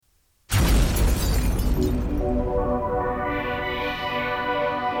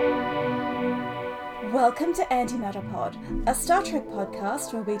Welcome to Antimatter Pod, a Star Trek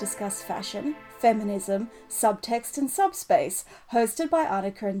podcast where we discuss fashion, feminism, subtext and subspace, hosted by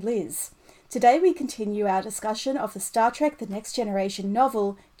Annika and Liz. Today we continue our discussion of the Star Trek The Next Generation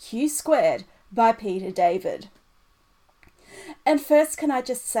novel Q² by Peter David. And first, can I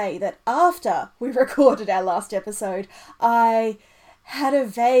just say that after we recorded our last episode, I had a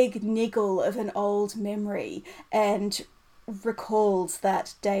vague niggle of an old memory and recalled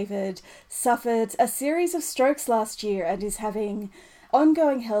that David suffered a series of strokes last year and is having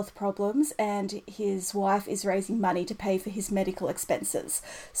ongoing health problems, and his wife is raising money to pay for his medical expenses.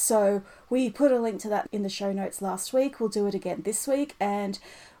 So we put a link to that in the show notes last week. We'll do it again this week, and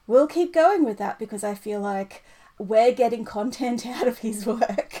we'll keep going with that because I feel like we're getting content out of his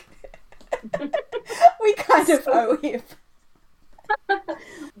work. We kind of owe him.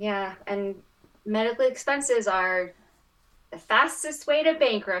 Yeah, and medical expenses are the fastest way to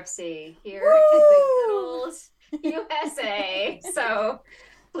bankruptcy here in the good old USA. So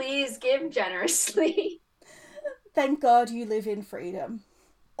please give generously. Thank God you live in freedom.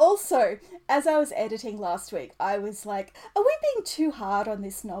 Also, as I was editing last week, I was like, are we being too hard on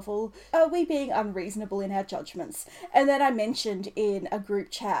this novel? Are we being unreasonable in our judgments? And then I mentioned in a group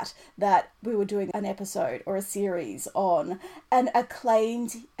chat that we were doing an episode or a series on an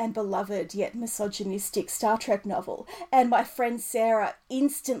acclaimed and beloved yet misogynistic Star Trek novel. And my friend Sarah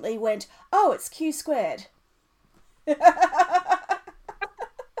instantly went, oh, it's Q².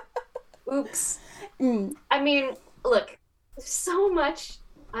 Oops. I mean, look, so much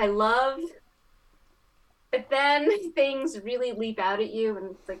I love, but then things really leap out at you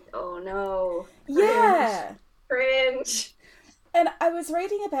and it's like, oh no. Cringe. Yeah. Cringe. And I was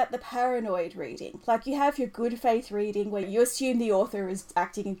reading about the paranoid reading. Like, you have your good faith reading where you assume the author is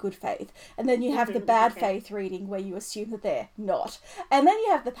acting in good faith. And then you have the bad faith reading where you assume that they're not. And then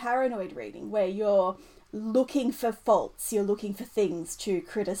you have the paranoid reading where you're looking for faults, you're looking for things to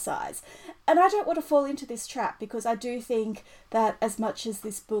criticize. And I don't want to fall into this trap because I do think that as much as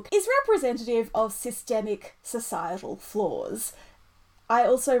this book is representative of systemic societal flaws, I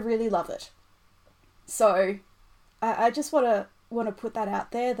also really love it. So I just want to put that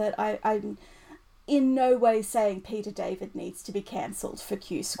out there, that I'm in no way saying Peter David needs to be cancelled for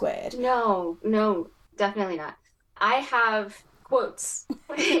Q². No, definitely not. I have quotes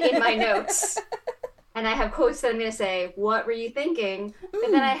in my notes. And I have quotes that I'm going to say, what were you thinking?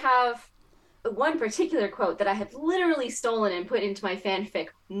 But then I have one particular quote that I have literally stolen and put into my fanfic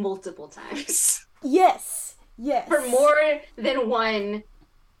multiple times. Yes. For more than one,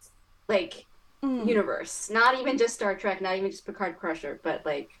 universe. Not even just Star Trek, not even just Picard Crusher, but,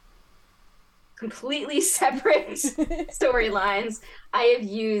 completely separate storylines. I have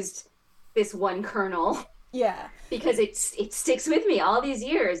used this one kernel. Yeah. Because it sticks with me all these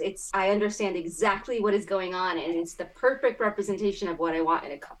years. I understand exactly what is going on, and it's the perfect representation of what I want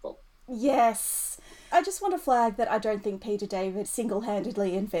in a couple. Yes. I just want to flag that I don't think Peter David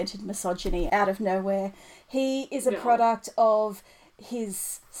single-handedly invented misogyny out of nowhere. He is a product of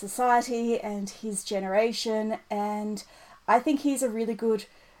his society and his generation, and I think he's a really good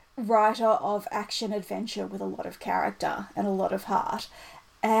writer of action-adventure with a lot of character and a lot of heart.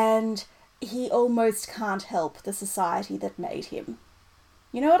 And he almost can't help the society that made him.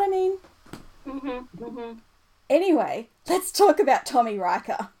 You know what I mean? Mm-hmm. Anyway, let's talk about Tommy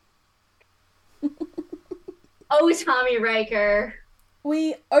Riker. Oh, Tommy Riker.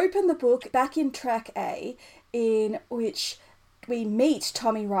 We open the book back in Track A, in which we meet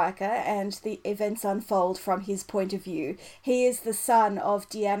Tommy Riker and the events unfold from his point of view. He is the son of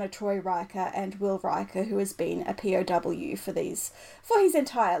Deanna Troi Riker and Will Riker, who has been a POW for his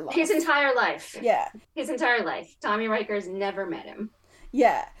entire life. His entire life. Yeah. His entire life. Tommy Riker's never met him.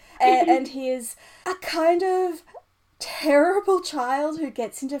 Yeah. And he is a kind of terrible child who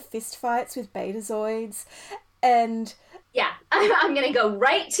gets into fistfights with Betazoids. And yeah, I'm going to go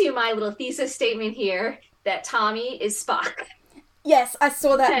right to my little thesis statement here that Tommy is Spock. Yes, I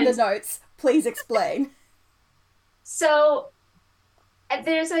saw that in the notes. Please explain. So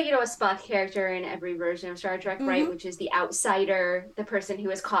there's a Spock character in every version of Star Trek, right? Which is the outsider, the person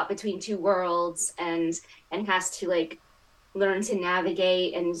who is caught between two worlds and has to learn to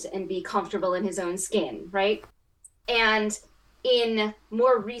navigate and be comfortable in his own skin, right? And in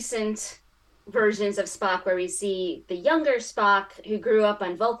more recent versions of Spock, where we see the younger Spock who grew up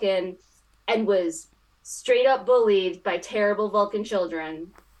on Vulcan and was straight up bullied by terrible Vulcan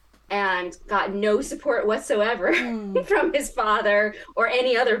children and got no support whatsoever from his father or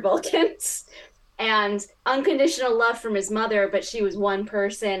any other Vulcans, and unconditional love from his mother, but she was one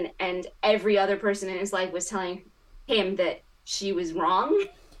person, and every other person in his life was telling him that she was wrong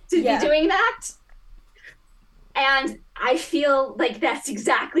to be doing that. And I feel like that's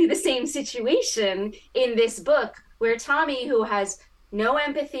exactly the same situation in this book, where Tommy, who has no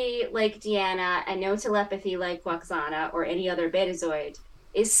empathy like Deanna and no telepathy like Waxana or any other Betazoid,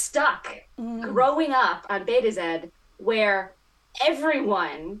 is stuck growing up on Betazed, where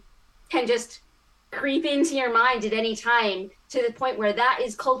everyone can just creep into your mind at any time, to the point where that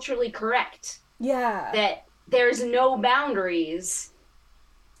is culturally correct. Yeah. That there's no boundaries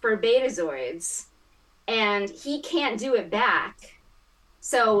for Betazoids, and he can't do it back.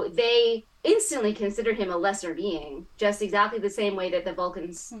 So they instantly consider him a lesser being, just exactly the same way that the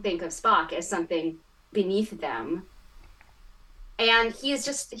Vulcans think of Spock as something beneath them. And he's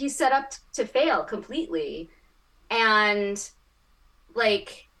set up to fail completely. And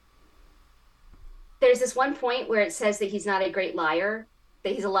like, there's this one point where it says that he's not a great liar,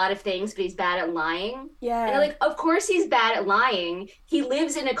 that he's a lot of things, but he's bad at lying. Yeah. And like, of course he's bad at lying. He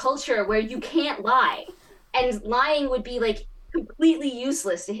lives in a culture where you can't lie. And lying would be like completely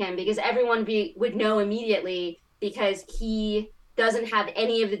useless to him, because everyone would know immediately, because he doesn't have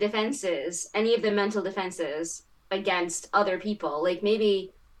any of the defenses, any of the mental defenses against other people. Like,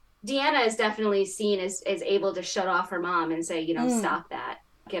 maybe Deanna is definitely seen as able to shut off her mom and say, stop that,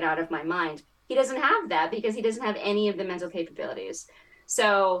 get out of my mind. He doesn't have that, because he doesn't have any of the mental capabilities.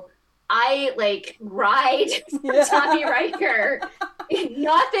 So I ride for Tommy Riker.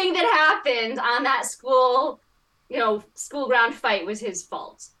 Nothing that happened on that school ground fight was his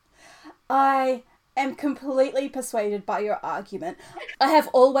fault. I am completely persuaded by your argument. I have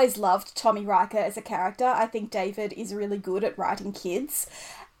always loved Tommy Riker as a character. I think David is really good at writing kids.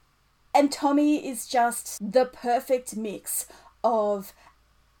 And Tommy is just the perfect mix of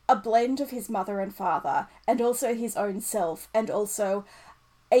a blend of his mother and father, and also his own self, and also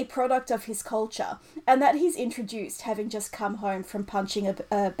a product of his culture. And that he's introduced, having just come home from punching a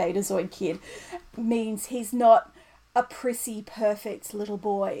Betazoid kid, means he's not a prissy, perfect little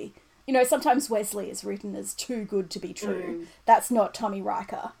boy. Sometimes Wesley is written as too good to be true. That's not Tommy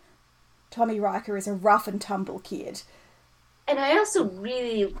Riker. Tommy Riker is a rough and tumble kid. And I also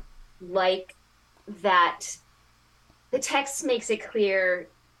really like that the text makes it clear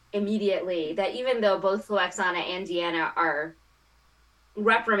immediately that even though both Waxana and Deanna are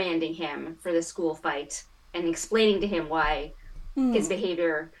reprimanding him for the school fight and explaining to him why his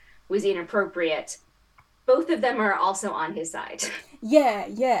behavior was inappropriate, both of them are also on his side.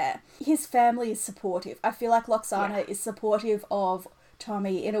 Yeah. His family is supportive. I feel like Loxana is supportive of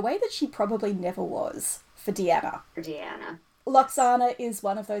Tommy in a way that she probably never was for Deanna. Loxana is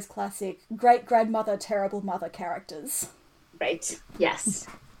one of those classic great-grandmother, terrible mother characters. Right, yes.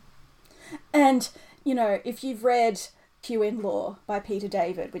 And, if you've read Q-in-Law by Peter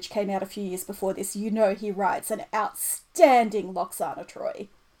David, which came out a few years before this, he writes an outstanding Loxana Troy.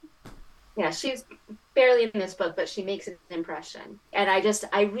 Yeah, she's barely in this book, but she makes an impression. And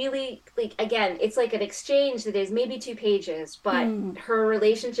I really, again, it's like an exchange that is maybe 2 pages, but her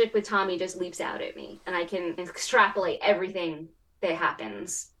relationship with Tommy just leaps out at me. And I can extrapolate everything that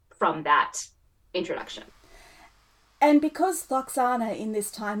happens from that introduction. And because Loxana in this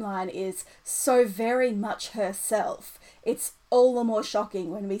timeline is so very much herself, it's all the more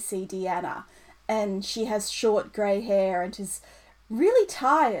shocking when we see Deanna. And she has short grey hair and is really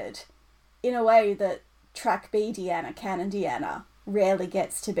tired in a way that Track B Deanna, Canon Deanna, rarely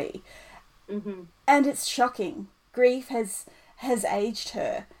gets to be. And it's shocking. Grief has aged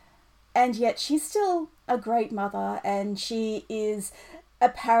her. And yet she's still a great mother, and she is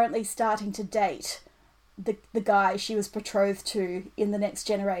apparently starting to date the guy she was betrothed to in The Next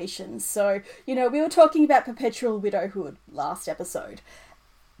Generation. So, we were talking about perpetual widowhood last episode.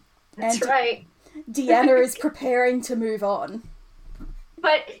 That's right. Deanna is preparing to move on.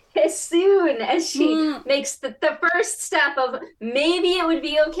 But as soon as she makes the first step of, maybe it would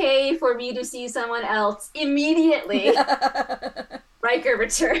be okay for me to see someone else, immediately Riker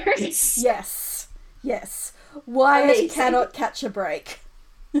returns. Yes. Wyatt Amazing. Cannot catch a break.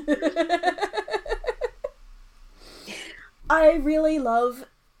 I really love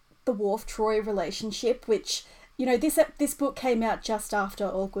the Worf-Troy relationship, which, this book came out just after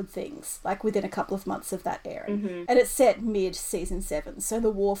All Good Things, within a couple of months of that airing. And it's set mid-season 7, so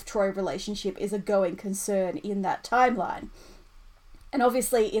the Worf-Troy relationship is a going concern in that timeline. And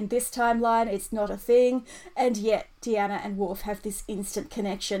obviously in this timeline it's not a thing, and yet Deanna and Worf have this instant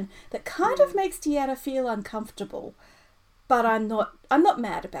connection that kind of makes Deanna feel uncomfortable. But I'm not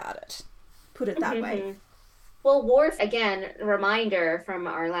mad about it. Put it that way. Well, Worf, again, reminder from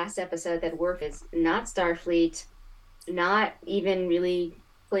our last episode that Worf is not Starfleet, not even really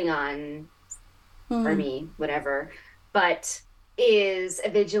Klingon, army, whatever, but is a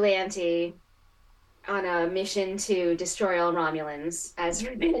vigilante on a mission to destroy all Romulans as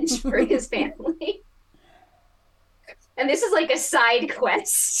revenge for his family. And this is like a side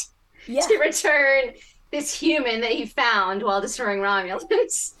quest to return this human that he found while destroying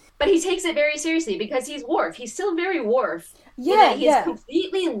Romulans. But he takes it very seriously because he's Worf. He's still very Worf. Yeah, he's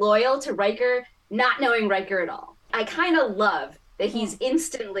completely loyal to Riker, not knowing Riker at all. I kind of love that he's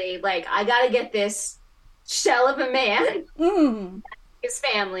instantly like, I gotta get this shell of a man, his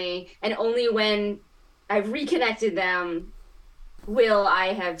family, and only when I've reconnected them will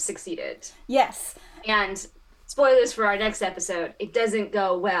I have succeeded. Yes. And spoilers for our next episode, it doesn't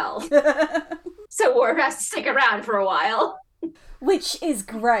go well. So Worf has to stick around for a while. Which is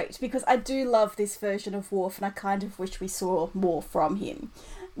great, because I do love this version of Worf, and I kind of wish we saw more from him.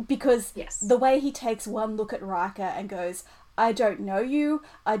 Because the way he takes one look at Riker and goes, I don't know you,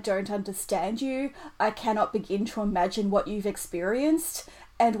 I don't understand you, I cannot begin to imagine what you've experienced,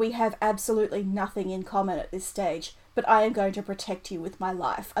 and we have absolutely nothing in common at this stage, but I am going to protect you with my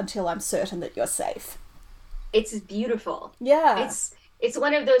life until I'm certain that you're safe. It's beautiful. Yeah. It's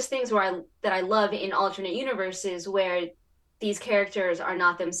one of those things that I love in alternate universes where these characters are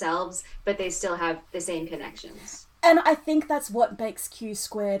not themselves, but they still have the same connections. And I think that's what makes Q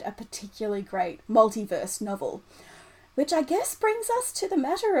Squared a particularly great multiverse novel. Which I guess brings us to the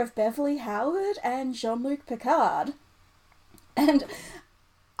matter of Beverly Howard and Jean-Luc Picard. And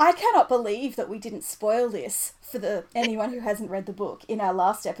I cannot believe that we didn't spoil this for anyone who hasn't read the book in our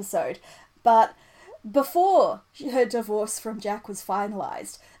last episode. But before her divorce from Jack was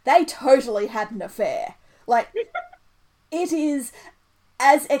finalised, they totally had an affair. Like, it is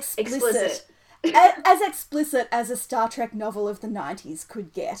as explicit. As explicit as a Star Trek novel of the 90s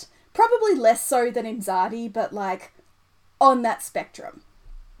could get. Probably less so than Imzadi, but like on that spectrum.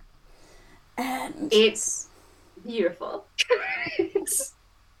 And it's beautiful.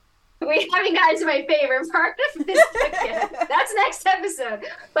 We haven't gotten to my favorite part of this book yet. That's next episode.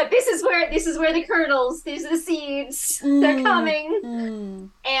 But this is where the kernels, these are the seeds. They're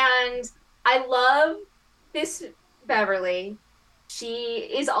coming. And I love this Beverly. She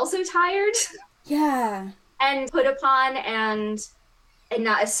is also tired. Yeah. And put upon and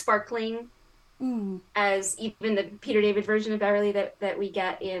not as sparkling as even the Peter David version of Beverly that we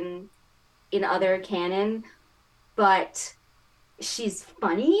get in other canon. But she's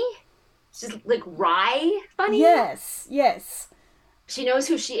funny. She's like wry funny. Yes. She knows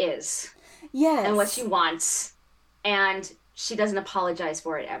who she is. Yes. And what she wants. And she doesn't apologize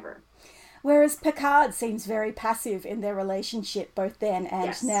for it ever. Whereas Picard seems very passive in their relationship, both then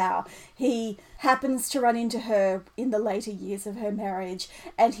and now. He happens to run into her in the later years of her marriage,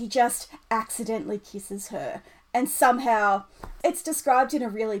 and he just accidentally kisses her. And somehow, it's described in a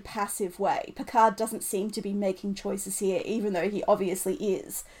really passive way. Picard doesn't seem to be making choices here, even though he obviously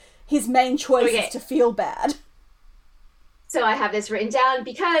is. His main choice is to feel bad. So I have this written down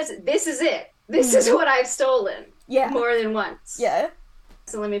because this is it. This is what I've stolen. Yeah. More than once. Yeah.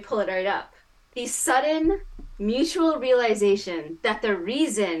 So let me pull it right up. The sudden mutual realization that the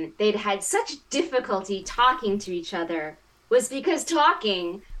reason they'd had such difficulty talking to each other was because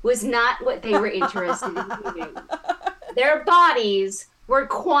talking was not what they were interested in doing. Their bodies were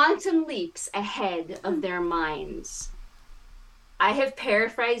quantum leaps ahead of their minds. I have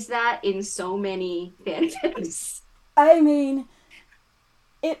paraphrased that in so many fanfics. I mean,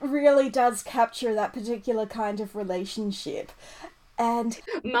 it really does capture that particular kind of relationship. And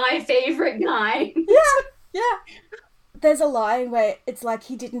my favorite kind. Yeah. There's a line where it's like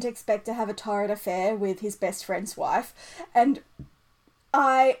he didn't expect to have a torrid affair with his best friend's wife. And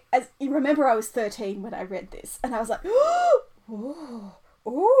as you remember, I was 13 when I read this. And I was like, ooh.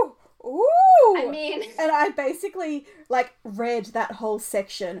 I mean... And I basically, like, read that whole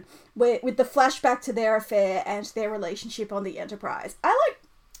section with the flashback to their affair and their relationship on the Enterprise. I,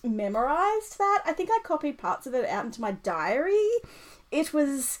 memorized that. I think I copied parts of it out into my diary. It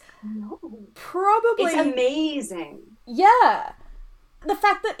was probably... It's amazing. Yeah. The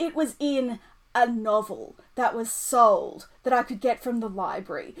fact that it was in a novel that was sold, that I could get from the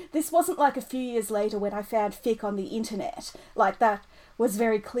library. This wasn't like a few years later when I found fic on the internet. Like, that was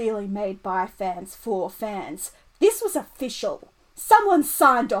very clearly made by fans for fans. This was official. Someone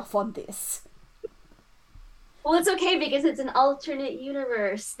signed off on this. Well, it's okay because it's an alternate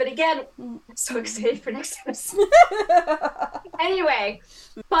universe. But again, I'm so excited for next episode. Anyway,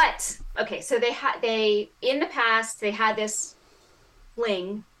 but okay, so they in the past they had this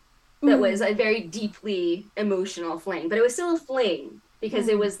fling, that was a very deeply emotional fling, but it was still a fling because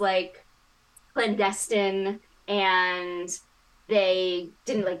it was like clandestine and they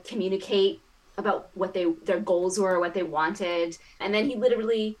didn't like communicate about what their goals were, what they wanted. And then he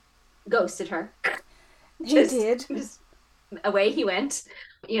literally ghosted her. He did. Just away he went.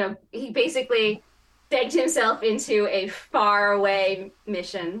 You know, he basically begged himself into a faraway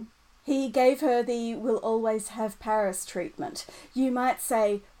mission. He gave her the "we'll always have Paris" treatment. You might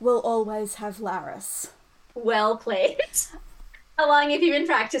say, "we'll always have Laris." Well played. How long have you been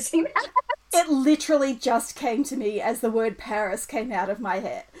practicing that? It literally just came to me as the word Paris came out of my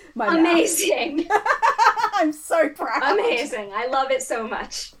head. My Amazing. I'm so proud. Amazing. I love it so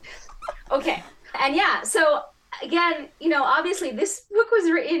much. Okay. And yeah, so again, you know, obviously this book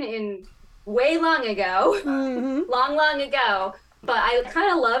was written in way long ago. Long ago. But I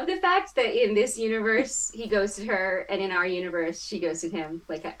kind of love the fact that in this universe, he ghosted her, and in our universe, she ghosted him.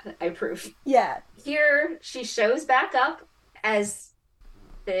 Like, I approve. Yeah. Here, she shows back up as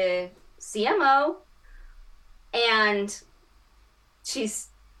the CMO, and she's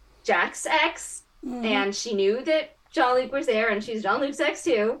Jack's ex, and she knew that Jean-Luc was there, and she's Jean-Luc's ex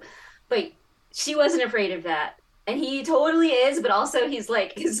too, but she wasn't afraid of that. And he totally is, but also he's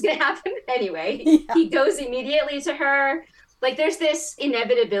like, it's gonna happen anyway. Yeah. He goes immediately to her. Like, there's this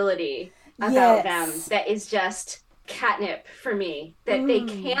inevitability about them that is just catnip for me, that they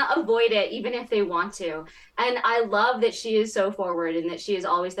can't avoid it even if they want to. And I love that she is so forward and that she is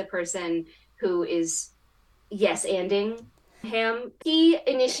always the person who is yes-anding him. He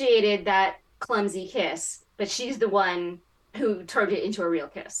initiated that clumsy kiss, but she's the one who turned it into a real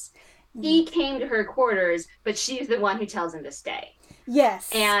kiss. He came to her quarters, but she's the one who tells him to stay. Yes.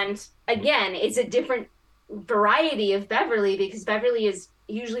 And again, it's a different variety of Beverly, because Beverly is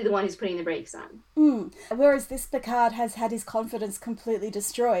usually the one who's putting the brakes on. Whereas this Picard has had his confidence completely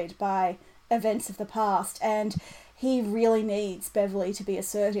destroyed by events of the past, and he really needs Beverly to be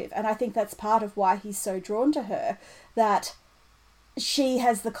assertive. And I think that's part of why he's so drawn to her, that she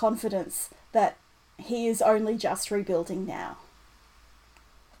has the confidence that he is only just rebuilding now.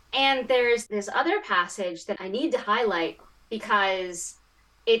 And there's this other passage that I need to highlight because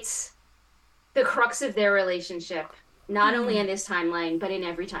it's the crux of their relationship, not only in this timeline, but in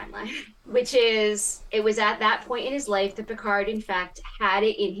every timeline, which is, it was at that point in his life that Picard, in fact, had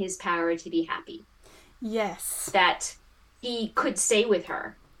it in his power to be happy. Yes. That he could stay with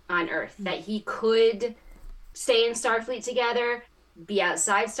her on Earth, that he could stay in Starfleet together, be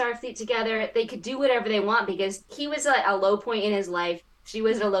outside Starfleet together. They could do whatever they want because he was at a low point in his life. She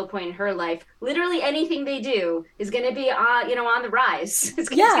was at a low point in her life. Literally anything they do is going to be on the rise. It's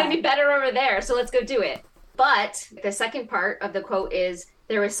going to be better over there, so let's go do it. But the second part of the quote is,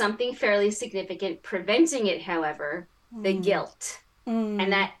 there was something fairly significant preventing it, however, the guilt.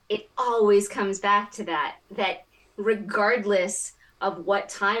 And that it always comes back to that regardless of what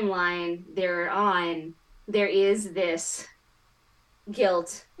timeline they're on, there is this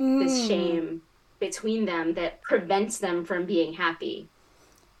guilt, this shame between them that prevents them from being happy.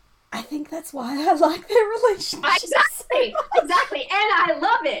 I think that's why I like their relationship. Exactly. And I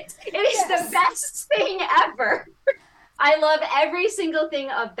love it. It is the best thing ever. I love every single thing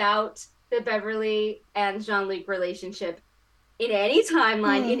about the Beverly and Jean-Luc relationship in any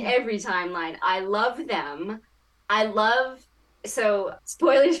timeline, in every timeline. I love them. So,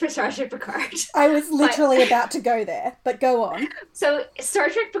 spoilers for Star Trek Picard. I was literally about to go there, but go on. So, Star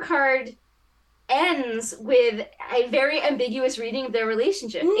Trek Picard ends with a very ambiguous reading of their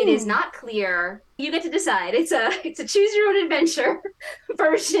relationship. It is not clear. You get to decide. It's a choose your own adventure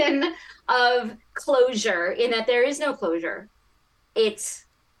version of closure, in that there is no closure.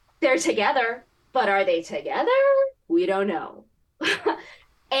 They're together, but are they together? We don't know.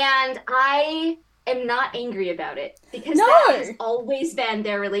 And I am not angry about it, because that has always been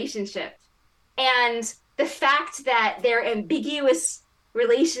their relationship. And the fact that their ambiguous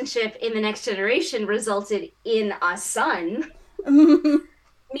relationship in the Next Generation resulted in a son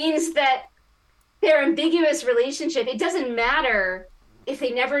means that their ambiguous relationship, it doesn't matter if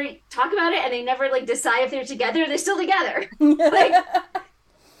they never talk about it and they never decide if they're together, they're still together.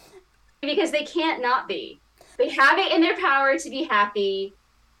 Because they can't not be. They have it in their power to be happy,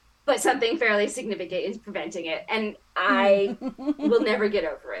 but something fairly significant is preventing it. And I will never get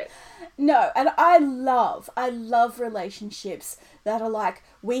over it. No, and I love relationships that are like,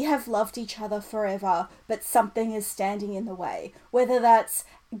 we have loved each other forever, but something is standing in the way. Whether that's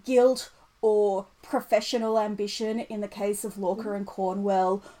guilt or professional ambition in the case of Lorca and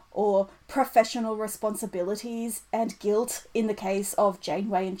Cornwell, or professional responsibilities and guilt in the case of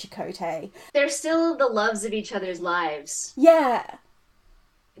Janeway and Chakotay. They're still the loves of each other's lives. Yeah.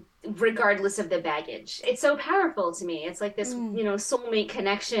 regardless of the baggage. It's so powerful to me. It's like this, soulmate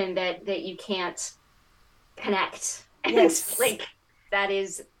connection that you can't connect. And Yes. like that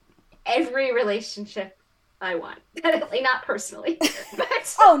is every relationship I want. Like not personally,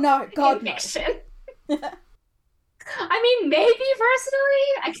 but oh no, God in no. fiction. I mean, maybe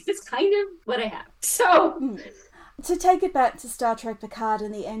personally, it's kind of what I have. So to take it back to Star Trek Picard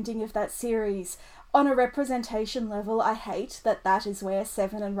and the ending of that series, on a representation level, I hate that is where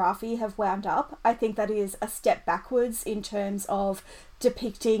Seven and Raffi have wound up. I think that is a step backwards in terms of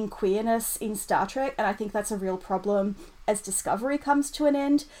depicting queerness in Star Trek, and I think that's a real problem as Discovery comes to an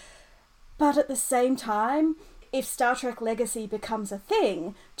end. But at the same time, if Star Trek Legacy becomes a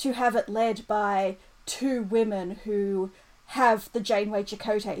thing, to have it led by two women who have the Janeway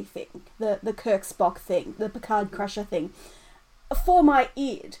Chakotay thing, the Kirk Spock thing, the Picard Crusher thing, for my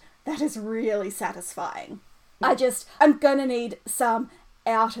id, that is really satisfying. I'm gonna need some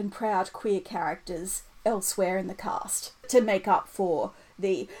out and proud queer characters elsewhere in the cast to make up for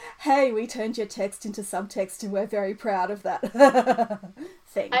the, hey, we turned your text into subtext and we're very proud of that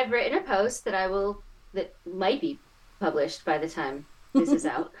thing. I've written a post that might be published by the time this is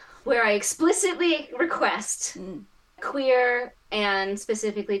out, where I explicitly request queer and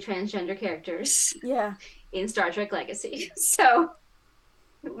specifically transgender characters in Star Trek Legacy. So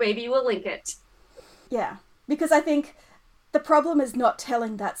maybe we'll link it. Yeah, because I think the problem is not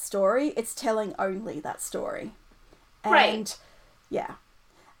telling that story, it's telling only that story. And, right. Yeah.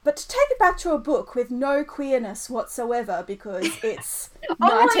 But to take it back to a book with no queerness whatsoever, because it's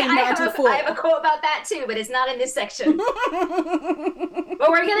 1994. I have a quote about that too, but it's not in this section. But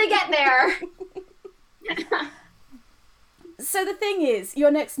we're going to get there. So the thing is,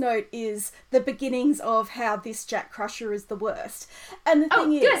 your next note is the beginnings of how this Jack Crusher is the worst. And the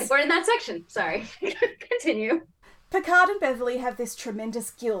thing is... good. We're in that section. Sorry. Continue. Picard and Beverly have this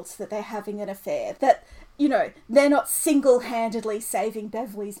tremendous guilt that they're having an affair. That, they're not single-handedly saving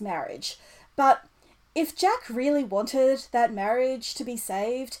Beverly's marriage. But if Jack really wanted that marriage to be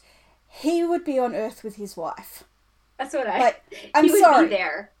saved, he would be on Earth with his wife. That's what I'm he would sorry. Be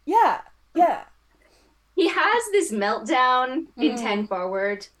there. Yeah. He has this meltdown in 10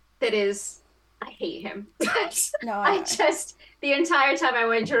 Forward that is, I hate him. No, the entire time I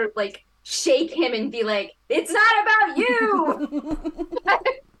went to, shake him and be like, it's not about you!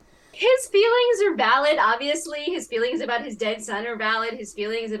 His feelings are valid, obviously. His feelings about his dead son are valid. His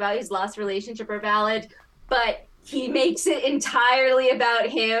feelings about his lost relationship are valid. But he makes it entirely about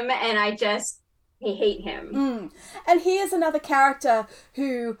him, and I hate him. And he is another character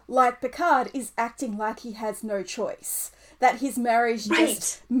who, like Picard, is acting like he has no choice. That his marriage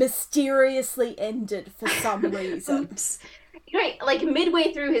just mysteriously ended for some reason. Oops. Right,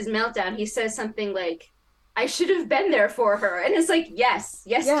 midway through his meltdown, he says something like, I should have been there for her. And it's like, yes,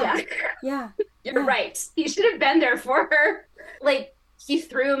 Jack. Yeah. You're right. He should have been there for her. He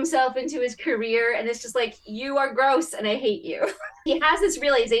threw himself into his career, and it's just you are gross and I hate you. He has this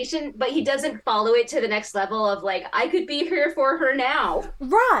realization, but he doesn't follow it to the next level of I could be here for her now.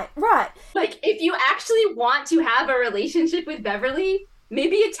 Right. If you actually want to have a relationship with Beverly,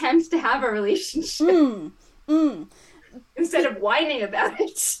 maybe attempt to have a relationship. Instead of whining about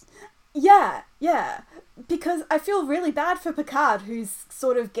it. Yeah. Because I feel really bad for Picard, who's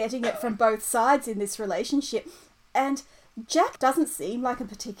sort of getting it from both sides in this relationship. And Jack doesn't seem like a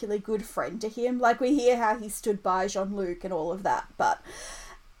particularly good friend to him. We hear how he stood by Jean-Luc and all of that, but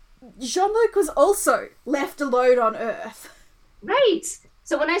Jean-Luc was also left alone on Earth. Right.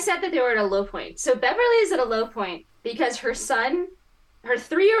 So when I said that they were at a low point, so Beverly is at a low point because her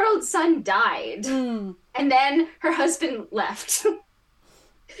 3-year-old son died, and then her husband left.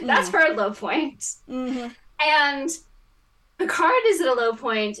 That's her low point. Mm-hmm. And Picard is at a low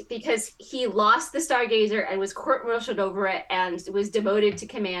point because he lost the Stargazer and was court-martialed over it and was demoted to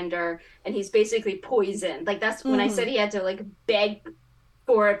commander, and he's basically poisoned. That's when I said he had to beg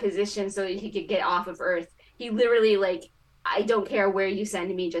for a position so that he could get off of Earth. He literally I don't care where you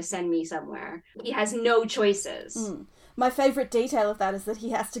send me, just send me somewhere. He has no choices. My favourite detail of that is that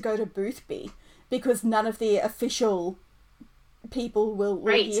he has to go to Boothby because none of the official people will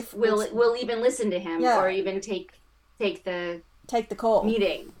even listen to him or even take the call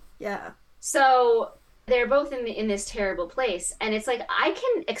meeting. Yeah. So they're both in this terrible place, and it's I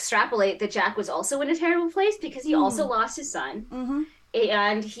can extrapolate that Jack was also in a terrible place because he also lost his son,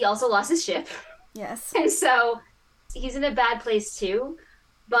 and he also lost his ship. Yes. And so he's in a bad place too.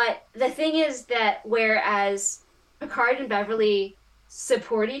 But the thing is that whereas Picard and Beverly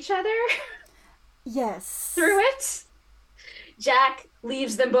support each other, yes, through it, Jack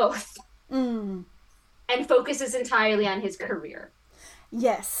leaves them both and focuses entirely on his career.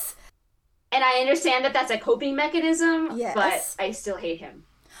 Yes. And I understand that that's a coping mechanism, Yes. but I still hate him.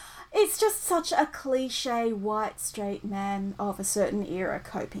 It's just such a cliche white straight man of a certain era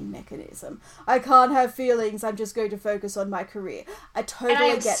coping mechanism. I can't have feelings, I'm just going to focus on my career. I totally and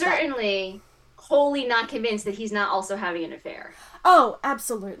I'm get that. certainly wholly not convinced that he's not also having an affair. Oh,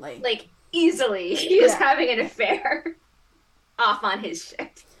 absolutely. Like, easily, he was having an affair off on his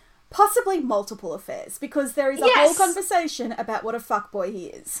shit. Possibly multiple affairs, because there is a whole conversation about what a fuckboy he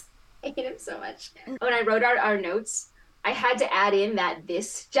is. I hate him so much. When I wrote out our notes, I had to add in that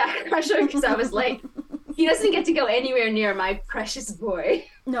this Jack Crusher, because I was like, he doesn't get to go anywhere near my precious boy.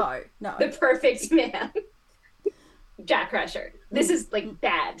 No. The perfect man. Jack Crusher. This is, like,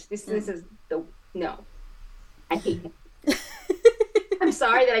 bad. This is the... No. I hate him. I'm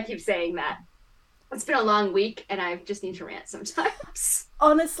sorry that I keep saying that. It's been a long week, and I just need to rant sometimes.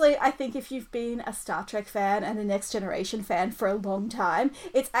 Honestly, I think if you've been a Star Trek fan and a Next Generation fan for a long time,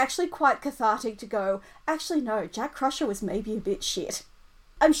 it's actually quite cathartic to go, actually, no, Jack Crusher was maybe a bit shit.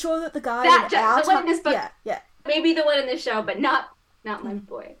 I'm sure that the guy the one in this book, yeah. Maybe the one in this show, but not my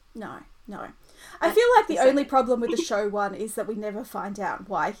boy. No. I feel like the only problem with the show one is that we never find out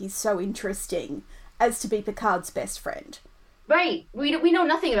why he's so interesting as to be Picard's best friend. Right. We know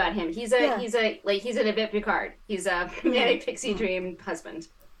nothing about him. He's an Event Picard. He's a manic pixie dream husband.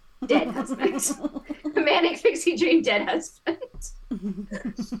 Dead husband. A manic pixie dream dead husband.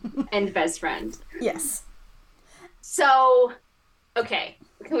 And best friend. Yes. So, okay.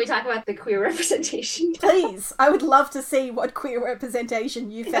 Can we talk about the queer representation? Please. I would love to see what queer representation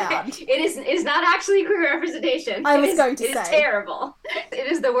you found. It is not actually queer representation. I was going to say. It is terrible.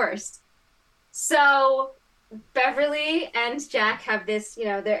 It is the worst. So... Beverly and Jack have this,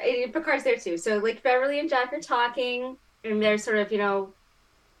 Picard's there too. So, like, Beverly and Jack are talking, and they're sort of,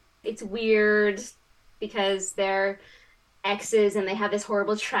 it's weird because they're exes and they have this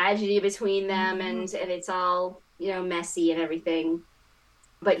horrible tragedy between them, and it's all, messy and everything.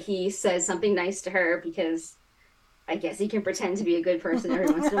 But he says something nice to her because I guess he can pretend to be a good person every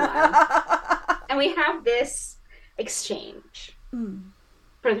once in a while. And we have this exchange.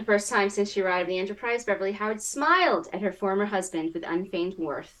 For the first time since she arrived in the Enterprise, Beverly Howard smiled at her former husband with unfeigned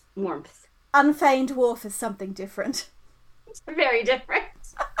warmth. Unfeigned warmth is something different. It's very different.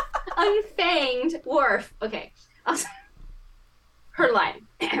 Unfeigned warmth. Okay. Her line.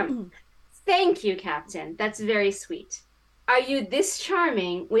 Thank you, Captain. That's very sweet. Are you this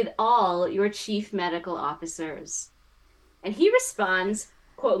charming with all your chief medical officers? And he responds,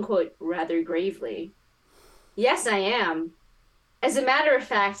 quote unquote, rather gravely, yes, I am. As a matter of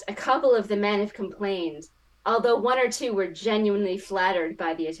fact, a couple of the men have complained, although one or two were genuinely flattered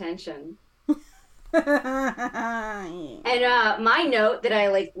by the attention. And my note that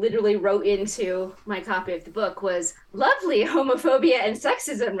I literally wrote into my copy of the book was, lovely homophobia and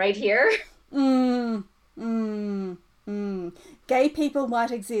sexism right here. Gay people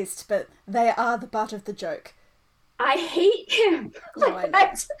might exist, but they are the butt of the joke. I hate him. No, I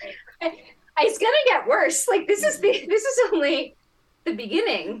know. It's gonna get worse. This is only the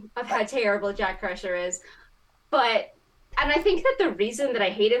beginning of how terrible Jack Crusher is. And I think that the reason that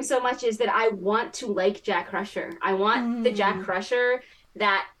I hate him so much is that I want to like Jack Crusher. I want the Jack Crusher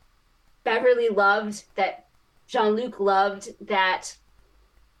that Beverly loved, that Jean-Luc loved, that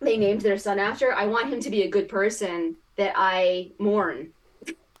they named their son after. I want him to be a good person that I mourn.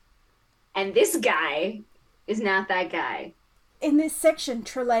 And this guy is not that guy. In this section,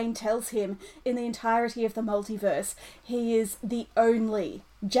 Trelane tells him in the entirety of the multiverse, he is the only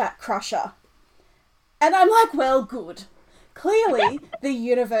Jack Crusher. And I'm like, well, good. Clearly, the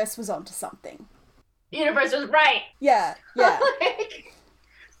universe was onto something. The universe was right. Yeah. Yeah.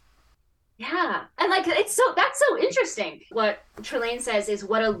 And that's so interesting. What Trelane says is,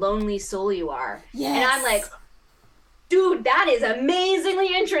 what a lonely soul you are. Yes. And I'm like, dude, that is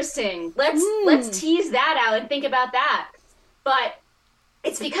amazingly interesting. Let's tease that out and think about that. But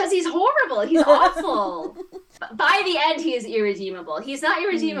it's because he's horrible. He's awful. By the end, he is irredeemable. He's not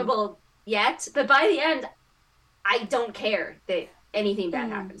irredeemable yet, but by the end, I don't care that anything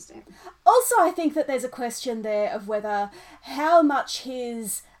bad happens to him. Also, I think that there's a question there of whether how much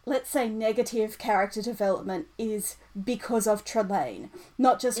his, let's say, negative character development is because of Trelane.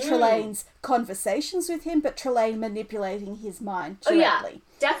 Not just Trelane's conversations with him, but Trelane manipulating his mind directly. Oh, yeah.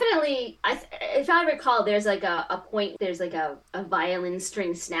 Definitely, if I recall, there's a point, there's a violin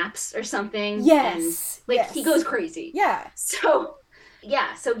string snaps or something. Yes. And he goes crazy. Yeah. So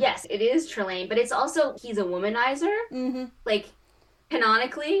yes, it is Trelane, but it's also, he's a womanizer. Mm-hmm.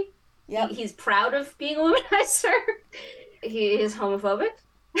 Canonically, he's proud of being a womanizer. He is homophobic.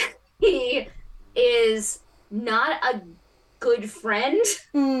 He is not a good friend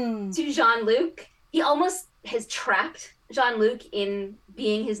Mm. to Jean-Luc. He almost has trapped Jean-Luc in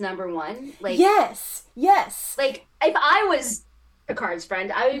being his number one. Like, yes. like if I was Picard's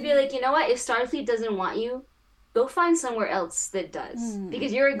friend, I would be like, you know what? If Starfleet doesn't want you, go find somewhere else that does,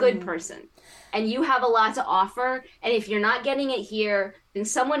 because you're a good person and you have a lot to offer. And if you're not getting it here, then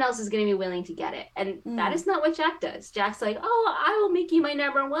someone else is going to be willing to get it. And that is not what Jack does. Jack's like, oh, I will make you my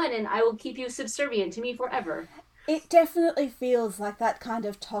number one and I will keep you subservient to me forever. It definitely feels like that kind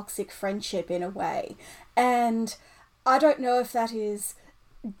of toxic friendship in a way. And I don't know if that is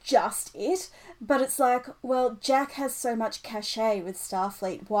just it, but it's like, well, Jack has so much cachet with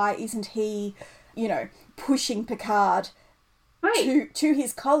Starfleet. Why isn't he, pushing Picard to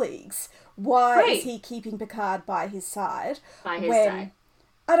his colleagues? Why is he keeping Picard by his side? Side.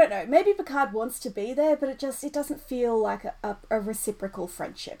 I don't know, maybe Picard wants to be there, but it doesn't feel like a reciprocal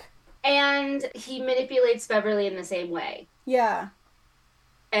friendship. And he manipulates Beverly in the same way. Yeah.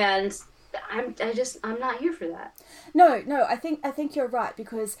 And I'm not here for that. No, I think you're right,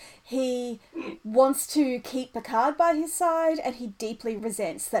 because he wants to keep Picard by his side, and he deeply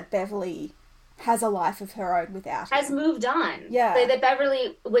resents that Beverly has a life of her own without him. Has moved on. Yeah. Like, that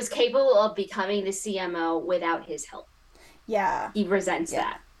Beverly was capable of becoming the CMO without his help. Yeah. He resents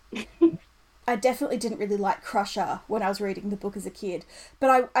that. I definitely didn't really like Crusher when I was reading the book as a kid,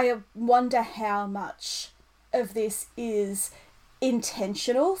 but I wonder how much of this is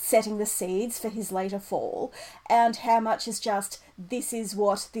intentional, setting the seeds for his later fall, and how much is just, this is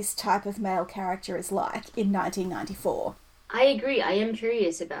what this type of male character is like in 1994. I agree. I am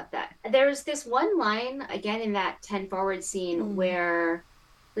curious about that. There's this one line, again, in that 10 forward scene where,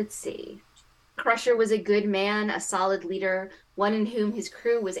 let's see, Crusher was a good man, a solid leader, one in whom his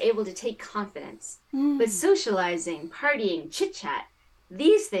crew was able to take confidence. But socializing, partying, chit-chat,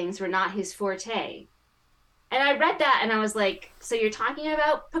 these things were not his forte. And I read that and I was like, so you're talking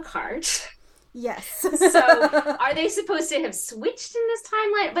about Picard? Yes. So are they supposed to have switched in this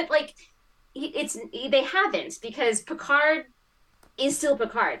timeline? But like, they haven't, because Picard is still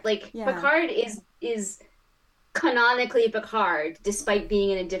Picard. Like, Picard is canonically Picard despite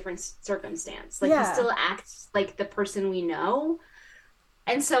being in a different circumstance. Like, he still acts like the person we know.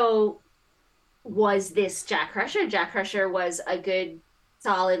 And so was this Jack Crusher? Jack Crusher was a good,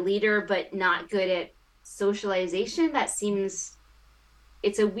 solid leader, but not good at socialization. That seems,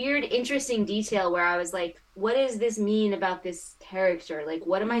 it's a weird, interesting detail where I was like, what does this mean about this character? Like,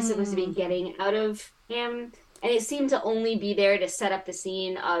 what am I supposed to be getting out of him? And it seemed to only be there to set up the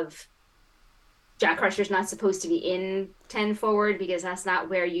scene of Jack Crusher's not supposed to be in 10 forward, because that's not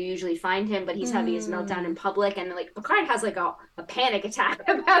where you usually find him, but he's having his meltdown in public, and like Picard has like a panic attack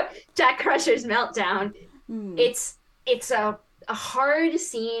about Jack Crusher's meltdown. It's a hard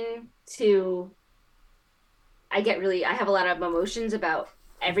scene to, I have a lot of emotions about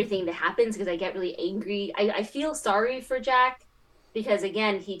everything that happens, because I get really angry. I feel sorry for Jack, because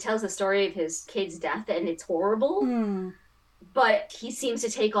again, he tells the story of his kid's death and it's horrible. But he seems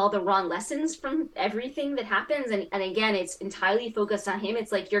to take all the wrong lessons from everything that happens. And again, it's entirely focused on him.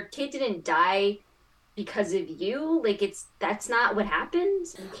 It's like, your kid didn't die because of you. Like, that's not what happened.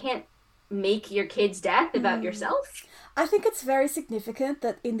 You can't make your kid's death about yourself. I think it's very significant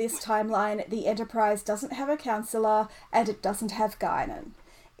that in this timeline, the Enterprise doesn't have a counselor and it doesn't have Guinan.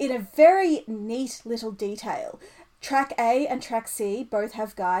 In a very neat little detail, Track A and Track C both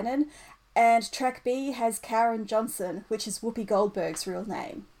have Guinan, and Track B has Karen Johnson, which is Whoopi Goldberg's real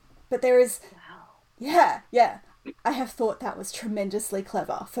name. But there is... Wow. Yeah. I have thought that was tremendously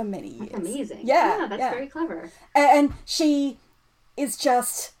clever for many years. That's amazing. Yeah, that's very clever. And she is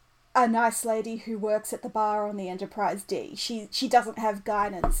just a nice lady who works at the bar on the Enterprise D. She doesn't have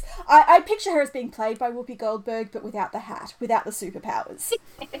Guinan's. I picture her as being played by Whoopi Goldberg, but without the hat, without the superpowers.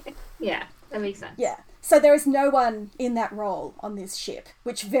 Yeah, that makes sense. Yeah. So there is no one in that role on this ship,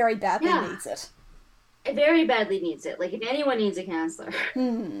 which very badly needs it. It very badly needs it. Like, if anyone needs a counselor,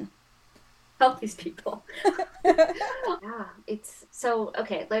 help these people. It's so,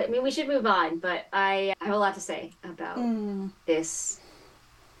 okay. I mean, we should move on, but I have a lot to say about this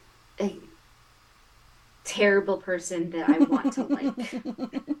terrible person that I want to like.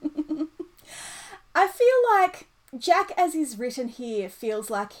 I feel like Jack, as is written here, feels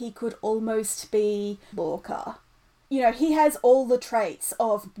like he could almost be Lorca. You know, he has all the traits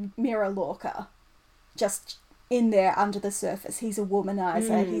of Mirror Lorca, just in there under the surface. He's a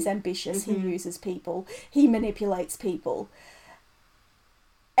womanizer, he's ambitious, he uses people, he manipulates people.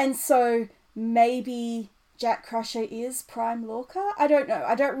 And so maybe Jack Crusher is Prime Lorca? I don't know.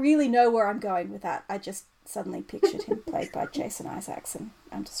 I don't really know where I'm going with that. I just suddenly pictured him played by Jason Isaacs and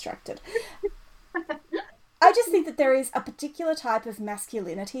I'm distracted. I just think that there is a particular type of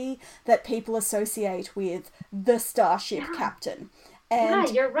masculinity that people associate with the starship captain. And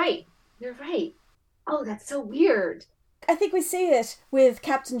yeah, you're right. You're right. Oh, that's so weird. I think we see it with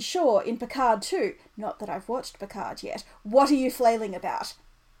Captain Shaw in Picard too. Not that I've watched Picard yet. What are you flailing about?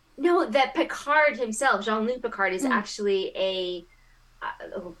 No, that Picard himself, Jean-Luc Picard, is actually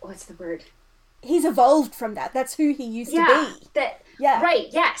what's the word? He's evolved from that. That's who he used to be. Right,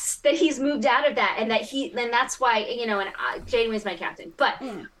 yes. That he's moved out of that, and then that's why, and Janeway's my captain. But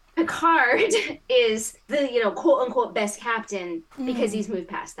Picard is the, quote unquote best captain because he's moved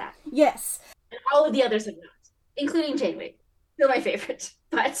past that. Yes. And all of the others have not, including Janeway. Still my favorite.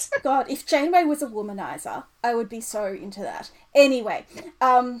 But God, if Janeway was a womanizer, I would be so into that. Anyway,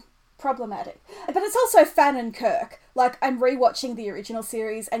 problematic. But it's also Fan and Kirk. Like, I'm rewatching the original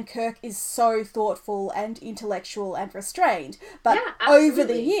series, and Kirk is so thoughtful and intellectual and restrained. But over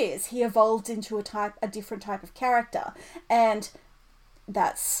the years, he evolved into a different type of character. And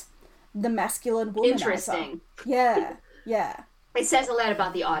that's the masculine womanizer. Interesting. Yeah, yeah. It says a lot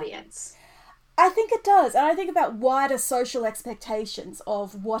about the audience. I think it does, and I think about wider social expectations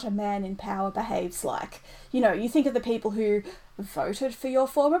of what a man in power behaves like. You think of the people who voted for your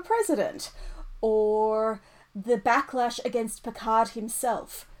former president, or the backlash against Picard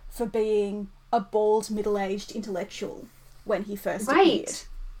himself for being a bald, middle-aged intellectual when he first appeared.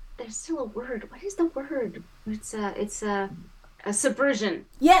 There's still a word. What is the word? It's a subversion.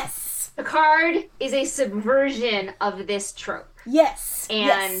 Yes! Picard is a subversion of this trope. Yes.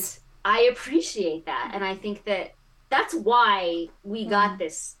 And I appreciate that. And I think that that's why we got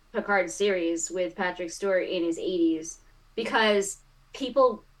this Picard series with Patrick Stewart in his 80s, because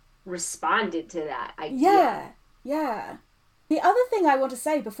people responded to that idea. Yeah. The other thing I want to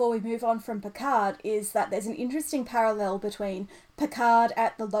say before we move on from Picard is that there's an interesting parallel between Picard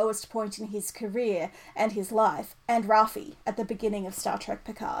at the lowest point in his career and his life, and Raffi at the beginning of Star Trek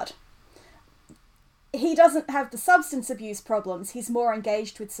Picard. He doesn't have the substance abuse problems, he's more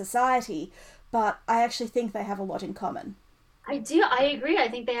engaged with society, but I actually think they have a lot in common. I do, I agree. I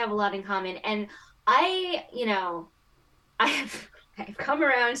think they have a lot in common. And I've come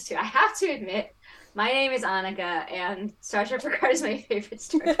around to, I have to admit, my name is Annika, and Star Trek Picard is my favorite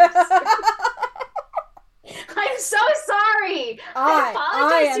Star Trek series. I'm so sorry. I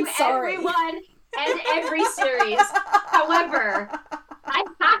apologize to everyone and every series. However, I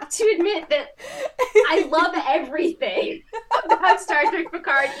have to admit that I love everything about Star Trek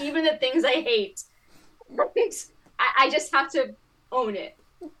Picard, even the things I hate. I just have to own it.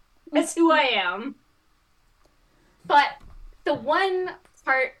 That's who I am. But the one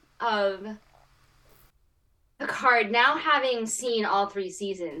part of Picard, now having seen all 3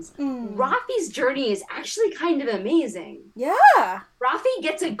 seasons, Raffi's journey is actually kind of amazing. Yeah. Raffi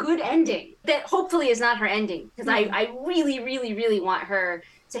gets a good ending that hopefully is not her ending, because I really, really, really want her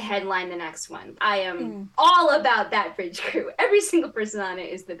to headline the next one. I am all about that bridge crew. Every single person on it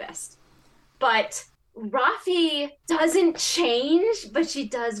is the best. But Raffi doesn't change, but she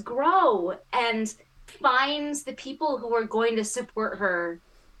does grow and finds the people who are going to support her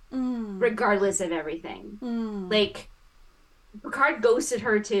regardless of everything. Like, Picard ghosted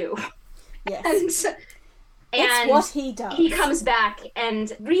her too. Yes. and it's what he does. He comes back,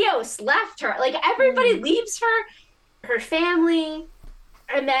 and Rios left her. Like, everybody leaves her family,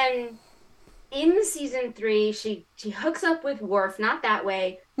 and then in season 3, she hooks up with Worf. Not that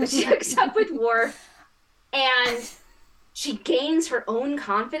way, but she hooks up with Worf, and she gains her own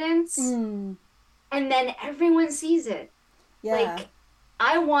confidence, and then everyone sees it. Yeah. Like,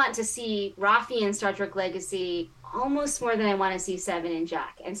 I want to see Raffi in Star Trek Legacy almost more than I want to see Seven and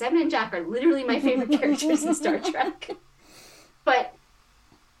Jack. And Seven and Jack are literally my favorite characters in Star Trek. But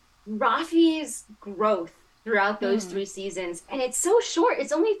Raffi's growth throughout those 3 seasons, and it's so short.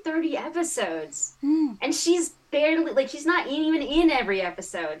 It's only 30 episodes. And she's barely, like, she's not even in every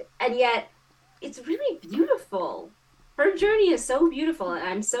episode. And yet, it's really beautiful. Her journey is so beautiful, and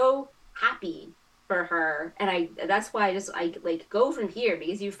I'm so happy for her. And that's why I like go from here,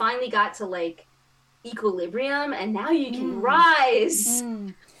 because you finally got to like equilibrium, and now you can rise.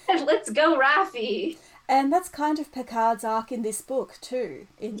 And let's go, Raffi. And that's kind of Picard's arc in this book too,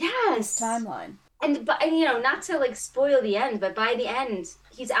 in this timeline. And not to like spoil the end, but by the end,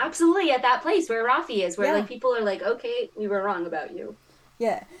 he's absolutely at that place where Raffi is, where like people are like, okay, we were wrong about you.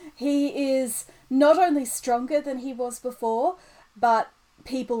 Yeah, he is not only stronger than he was before, but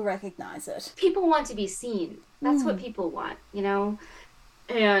people recognize it. People want to be seen. That's what people want,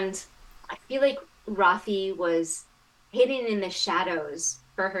 And I feel like Raffi was hidden in the shadows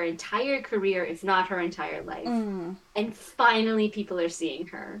for her entire career, if not her entire life. And finally people are seeing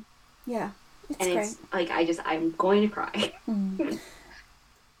her. Yeah. and it's like I'm going to cry.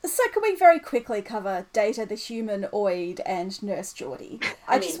 So can we very quickly cover Data the humanoid and Nurse Geordie?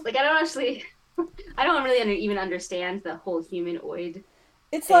 I don't really even understand the whole humanoid.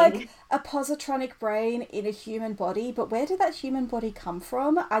 It's like a positronic brain in a human body, but where did that human body come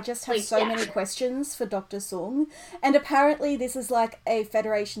from? I just have many questions for Dr. Sung. And apparently this is like a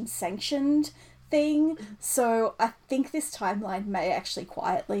Federation sanctioned thing, so I think this timeline may actually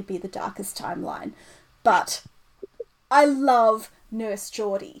quietly be the darkest timeline. But I love Nurse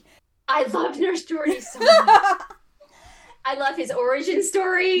Geordie. I love Nurse Geordie so much. I love his origin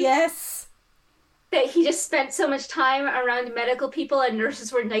story. Yes. That he just spent so much time around medical people and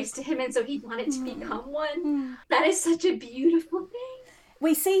nurses were nice to him and so he wanted to become one. That is such a beautiful thing.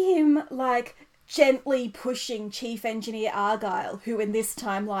 We see him like gently pushing Chief Engineer Argyle, who in this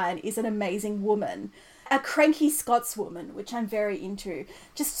timeline is an amazing woman. A cranky Scotswoman, which I'm very into,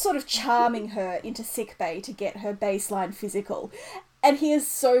 just sort of charming her into sickbay to get her baseline physical. And he is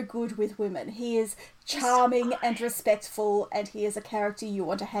so good with women. He is charming and respectful, and he is a character you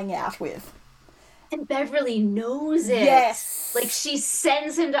want to hang out with. And Beverly knows it. Yes. Like, she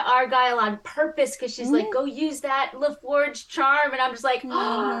sends him to Argyle on purpose because she's like, go use that LaForge charm. And I'm just like,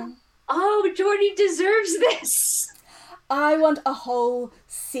 oh, Geordie deserves this. I want a whole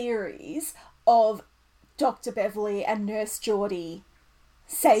series of Dr. Beverly and Nurse Geordie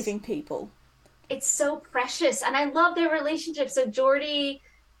saving people. It's so precious. And I love their relationship. So Geordie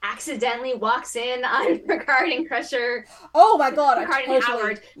accidentally walks in on Picard and Crusher. Oh my god, and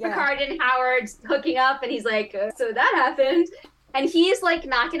Howard. Yeah. Picard and Howard hooking up, and he's like, so that happened. And he's like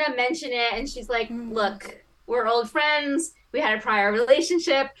not gonna mention it, and she's like, look, we're old friends, we had a prior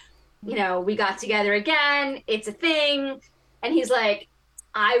relationship, you know, we got together again, it's a thing. And he's like,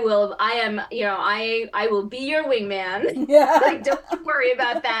 I will be your wingman. Yeah. Like, don't you worry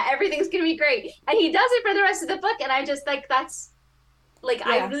about that, everything's gonna be great. And he does it for the rest of the book, and I just like, that's like, yeah.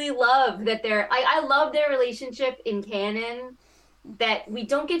 I really love that I love their relationship in canon, that we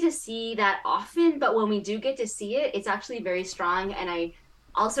don't get to see that often, but when we do get to see it, it's actually very strong. And I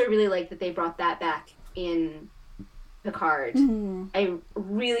also really like that they brought that back in Picard. I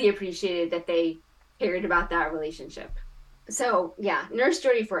really appreciated that they cared about that relationship. So yeah, Nurse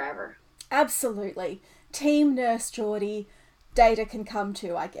Geordie forever. Absolutely. Team Nurse Geordie. Data can come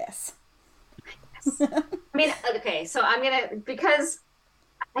to, I guess. I mean, okay, so I'm gonna, because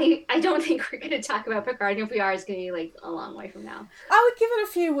I don't think we're going to talk about Picard, and if we are, it's going to be like a long way from now. I would give it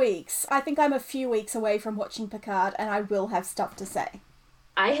a few weeks. I think I'm a few weeks away from watching Picard, and I will have stuff to say.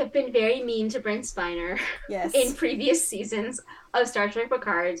 I have been very mean to Brent Spiner in previous seasons of Star Trek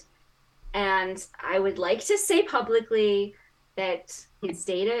Picard, and I would like to say publicly that his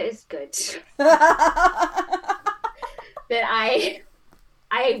Data is good. That I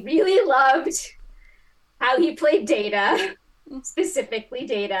really loved how he played Data, specifically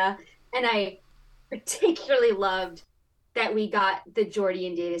Data, and I particularly loved that we got the Geordie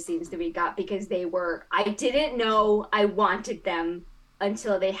and Data scenes that we got, because I didn't know I wanted them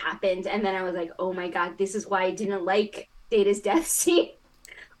until they happened, and then I was like, oh my god, this is why I didn't like Data's death scene.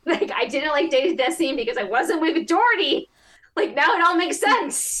 Like, I didn't like Data's death scene because I wasn't with Geordie. Like, now it all makes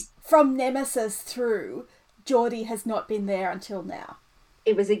sense. From Nemesis through, Geordie has not been there until now.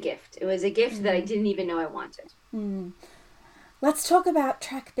 It was a gift. It was a gift that I didn't even know I wanted. Let's talk about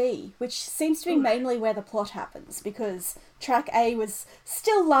Track B, which seems to be mainly where the plot happens, because Track A was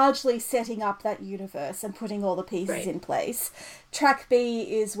still largely setting up that universe and putting all the pieces in place. Track B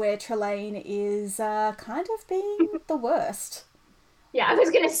is where Trelane is kind of being the worst. Yeah, I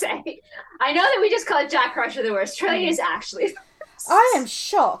was going to say, I know that we just called Jack Crusher the worst. Trelane is actually the worst. I am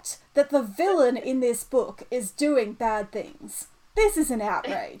shocked that the villain in this book is doing bad things. This is an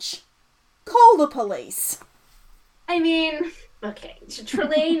outrage. Call the police. I mean, okay,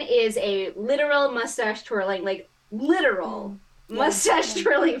 Trelane is a literal mustache twirling, like literal mustache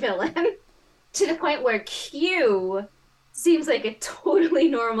twirling villain, to the point where Q seems like a totally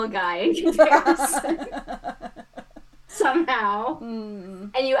normal guy in comparison. Somehow.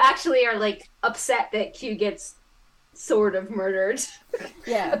 And you actually are like upset that Q gets sort of murdered.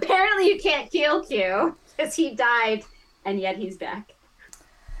 Yeah. Apparently you can't kill Q because he died, and yet he's back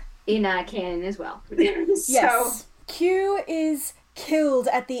in canon as well. Yes. Q is killed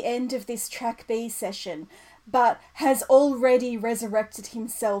at the end of this Track B session, but has already resurrected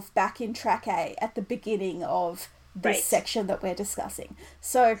himself back in Track A at the beginning of this section that we're discussing.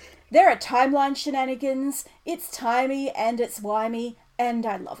 So there are timeline shenanigans, it's timey and it's wimey, and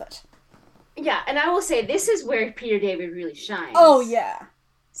I love it. Yeah, and I will say, this is where Peter David really shines. Oh, yeah.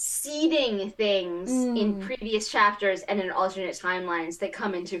 Seeding things in previous chapters and in alternate timelines that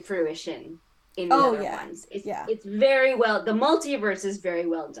come into fruition in the other ones. It's very well, the multiverse is very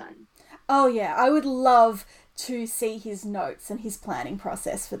well done. Oh yeah, I would love to see his notes and his planning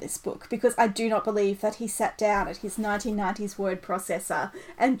process for this book, because I do not believe that he sat down at his 1990s word processor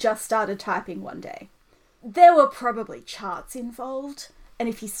and just started typing one day. There were probably charts involved, and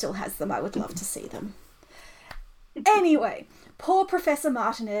if he still has them, I would love to see them. Anyway, poor Professor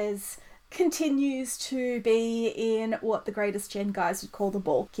Martinez continues to be in what the Greatest Gen guys would call the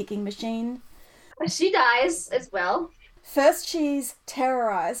ball-kicking machine. She dies as well. First, she's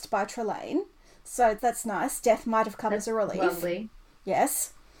terrorised by Trelane, so that's nice. Death might have come as a relief. Lovely.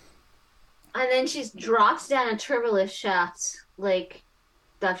 Yes. And then she's dropped down a turbolift shaft, like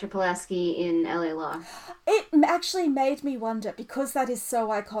Dr. Pulaski in LA Law. It actually made me wonder, because that is so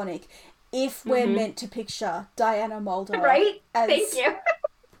iconic, if we're meant to picture Diana Muldaur right? as Thank you.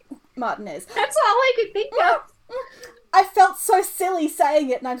 Martinez. That's all I could think of. I felt so silly saying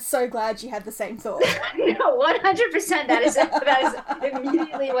it, and I'm so glad you had the same thought. No, 100%. That is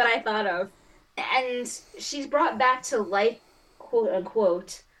immediately what I thought of. And she's brought back to life, quote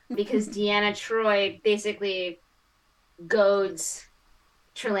unquote, because Deanna Troi basically goads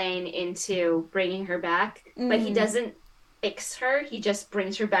Trelane into bringing her back, but he doesn't fix her. He just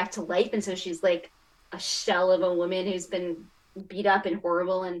brings her back to life, and so she's like a shell of a woman who's been beat up and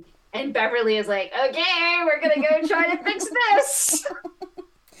horrible, and Beverly is like, okay, we're gonna go try to fix this.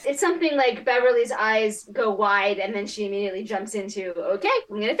 It's something like Beverly's eyes go wide, and then she immediately jumps into, okay,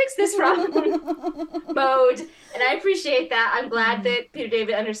 I'm gonna fix this problem mode. And I appreciate that. I'm glad that Peter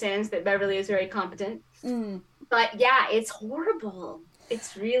David understands that Beverly is very competent. But yeah, it's horrible.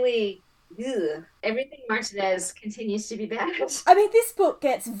 It's really, ugh. Everything Martinez continues to be bad. I mean, this book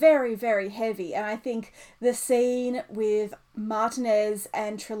gets very, very heavy, and I think the scene with Martinez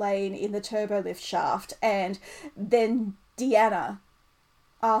and Trelane in the turbolift shaft, and then Deanna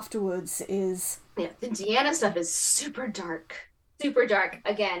afterwards is... Yeah, the Deanna stuff is super dark. Super dark.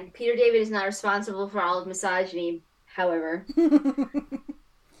 Again, Peter David is not responsible for all of misogyny, however.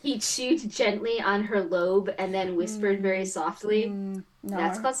 He chewed gently on her lobe and then whispered very softly. No.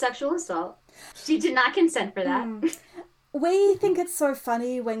 That's called sexual assault. She did not consent for that. We think it's so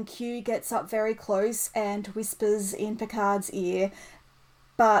funny when Q gets up very close and whispers in Picard's ear,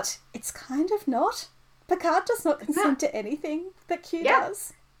 but it's kind of not. Picard does not consent to anything that Q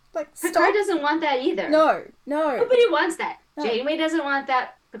does. Like, stop. Picard doesn't want that either. No. Nobody wants that. No. Janeway doesn't want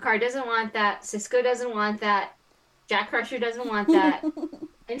that. Picard doesn't want that. Sisko doesn't want that. Jack Crusher doesn't want that.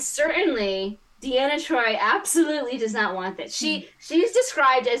 And certainly, Deanna Troi absolutely does not want that. She's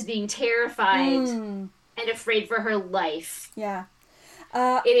described as being terrified and afraid for her life. Yeah.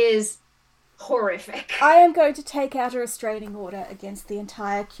 It is horrific. I am going to take out a restraining order against the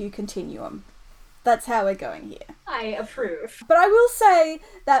entire Q continuum. That's how we're going here. I approve. But I will say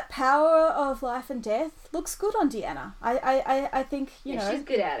that power of life and death looks good on Deanna. I think, you know... she's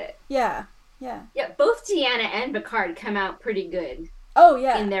good at it. Yeah. Yeah, both Deanna and Picard come out pretty good. Oh,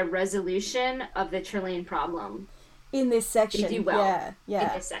 yeah. In their resolution of the Trelane problem. In this section. They do well. Yeah.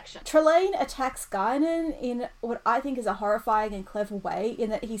 In this section. Trelane attacks Guinan in what I think is a horrifying and clever way, in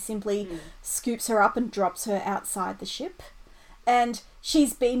that he simply scoops her up and drops her outside the ship. And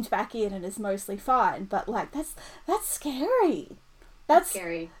she's beamed back in and is mostly fine, but like that's scary. That's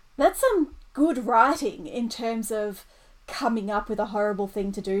scary. That's some good writing in terms of coming up with a horrible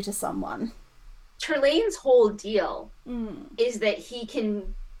thing to do to someone. Trelane's whole deal is that he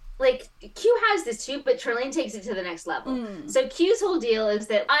can, like, Q has this too, but Trelane takes it to the next level. So Q's whole deal is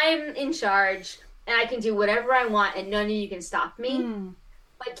that I'm in charge and I can do whatever I want and none of you can stop me.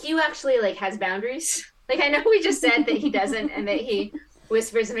 But Q actually, like, has boundaries. Like, I know we just said that he doesn't, and that he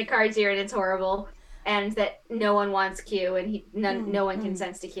whispers in Picard's ear and it's horrible, and that no one wants Q, and no one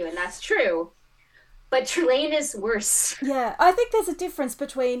consents to Q, and that's true. But Trelane is worse. Yeah, I think there's a difference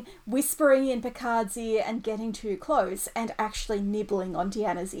between whispering in Picard's ear and getting too close, and actually nibbling on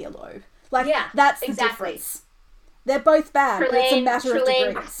Deanna's earlobe. Like, that's the difference. They're both bad, but it's a matter of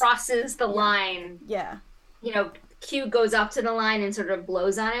degrees. Trelane crosses the line. Yeah. You know, Q goes up to the line and sort of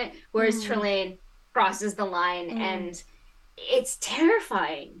blows on it, whereas Trelane crosses the line, and it's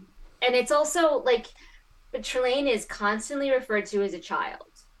terrifying. And it's also, like, but Trelane is constantly referred to as a child.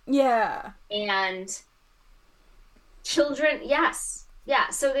 Yeah. And children, yes. Yeah,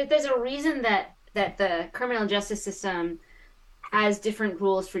 so there's a reason that the criminal justice system has different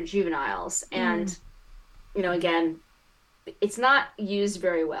rules for juveniles. And, you know, again, it's not used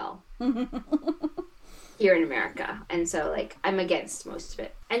very well here in America. And so, like, I'm against most of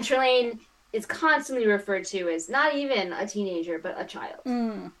it. And Trelane is constantly referred to as not even a teenager, but a child.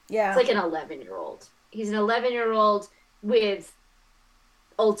 Yeah. It's like an 11-year-old. He's an 11-year-old with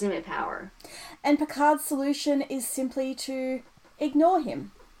ultimate power. And Picard's solution is simply to ignore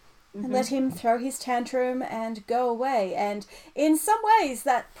him and let him throw his tantrum and go away. And in some ways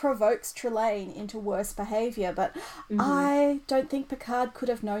that provokes Trelane into worse behaviour, but I don't think Picard could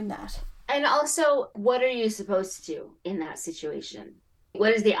have known that. And also, what are you supposed to do in that situation?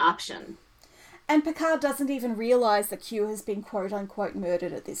 What is the option? And Picard doesn't even realise that Q has been quote-unquote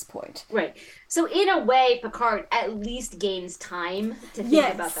murdered at this point. Right. So in a way, Picard at least gains time to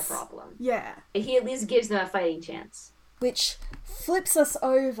think about the problem. Yeah. He at least gives them a fighting chance. Which flips us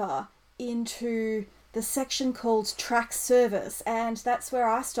over into the section called Track Service, and that's where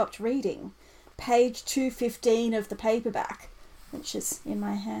I stopped reading. Page 215 of the paperback, which is in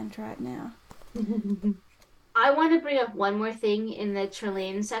my hand right now. I want to bring up one more thing in the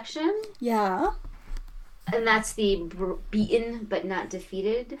Trelane section. Yeah. And that's the beaten but not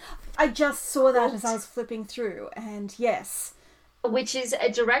defeated. I just saw that as I was flipping through, and yes. Which is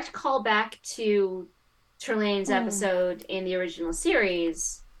a direct callback to Trelane's episode in the original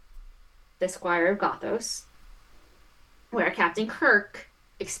series, The Squire of Gothos, where Captain Kirk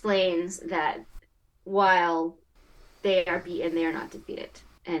explains that while they are beaten, they are not defeated,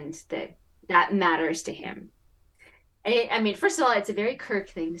 and that matters to him. And I mean, first of all, it's a very Kirk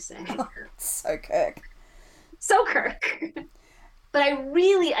thing to say. So Kirk. So Kirk. But I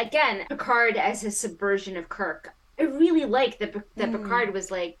really, again, Picard as his subversion of Kirk, I really like that Picard was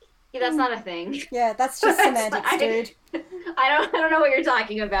like, yeah, that's not a thing. Yeah, that's just semantics, dude. I don't know what you're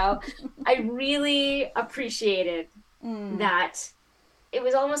talking about. I really appreciated that. It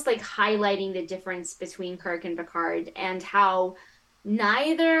was almost like highlighting the difference between Kirk and Picard and how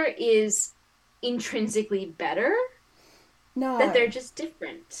neither is intrinsically better. No. That they're just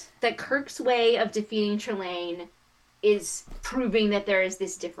different. That Kirk's way of defeating Trelane is proving that there is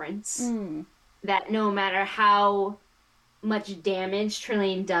this difference. That no matter how much damage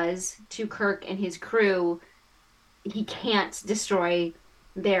Trelane does to Kirk and his crew, he can't destroy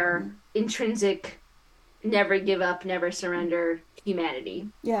their intrinsic never give up, never surrender humanity.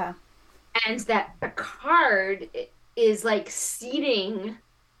 Yeah. And that Picard is like ceding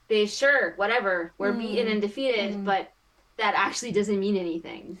sure, whatever, we're beaten and defeated, but that actually doesn't mean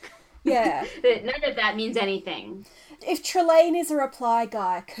anything. Yeah. None of that means anything. If Trelane is a reply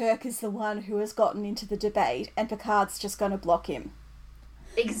guy, Kirk is the one who has gotten into the debate, and Picard's just going to block him.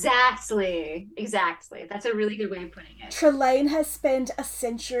 Exactly. That's a really good way of putting it. Trelane has spent a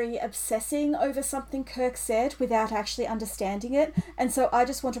century obsessing over something Kirk said without actually understanding it, and so I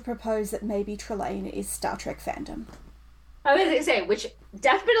just want to propose that maybe Trelane is Star Trek fandom. I was going to say, which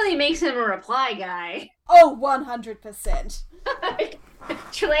definitely makes him a reply guy. Oh, 100%.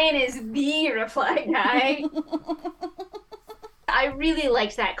 Trelane is the reply guy. I really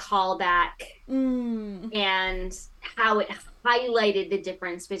liked that callback and how it highlighted the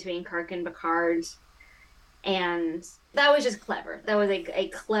difference between Kirk and Picard. And that was just clever. That was a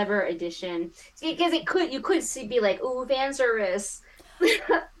clever addition. Because you could be like, ooh, fan service.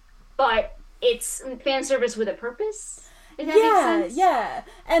 But it's fan service with a purpose. Does that make sense? Yeah.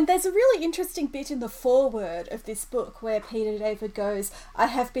 And there's a really interesting bit in the foreword of this book where Peter David goes, I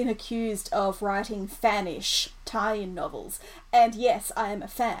have been accused of writing fanish tie-in novels. And yes, I am a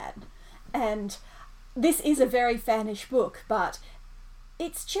fan. And this is a very fanish book, but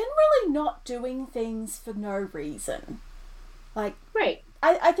it's generally not doing things for no reason. Like, right.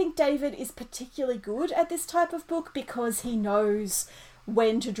 I think David is particularly good at this type of book because he knows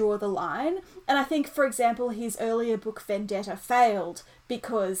when to draw the line. And I think, for example, his earlier book Vendetta failed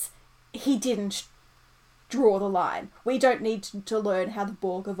because he didn't draw the line. We don't need to learn how the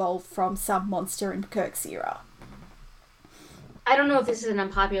Borg evolved from some monster in Kirk's era. I don't know if this is an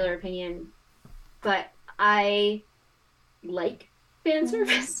unpopular opinion, but I like fan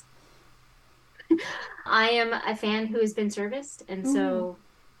service. I am a fan who has been serviced, and so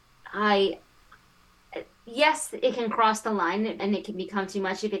yes, it can cross the line and it can become too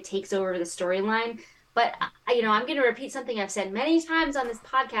much if it takes over the storyline. But, I'm going to repeat something I've said many times on this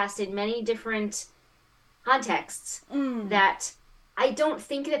podcast in many different contexts, that I don't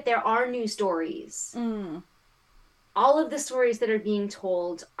think that there are new stories. All of the stories that are being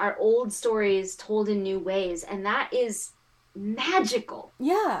told are old stories told in new ways, and that is magical.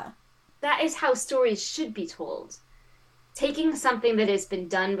 Yeah. That is how stories should be told. Taking something that has been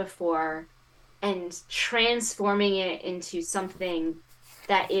done before and transforming it into something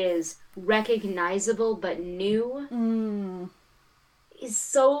that is recognizable but new is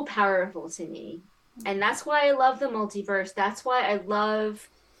so powerful to me. And that's why I love the multiverse. That's why I love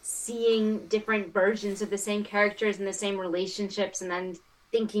seeing different versions of the same characters and the same relationships, and then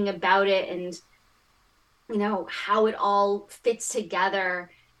thinking about it and how it all fits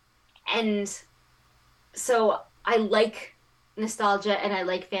together. And so I like nostalgia and I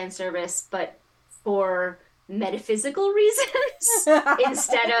like fan service, but for metaphysical reasons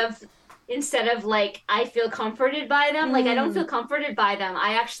instead of like I feel comforted by them. Like I don't feel comforted by them.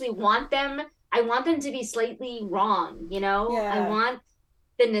 I want them to be slightly wrong, you know? I Yeah. want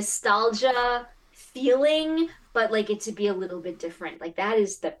the nostalgia feeling, but like it to be a little bit different. Like that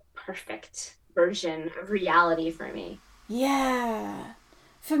is the perfect version of reality for me. Yeah.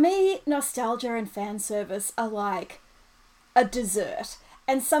 For me, nostalgia and fan service are like a dessert.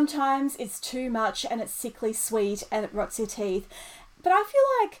 And sometimes it's too much and it's sickly sweet and it rots your teeth. But I feel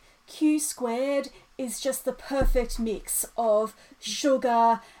like Q squared is just the perfect mix of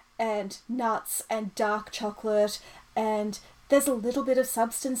sugar and nuts and dark chocolate, and there's a little bit of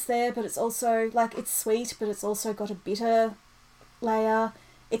substance there, but it's also like it's sweet, but it's also got a bitter layer.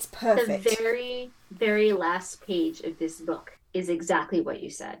 It's The perfect. very, very last page of this book is exactly what you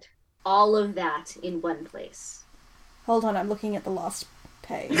said. All of that in one place. Hold on, I'm looking at the last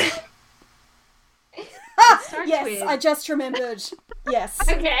page. It starts Yes, I with just remembered. Yes.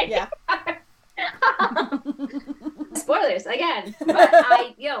 okay. Yeah. Spoilers again. But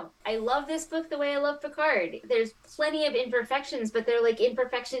I love this book the way I love Picard. There's plenty of imperfections, but they're like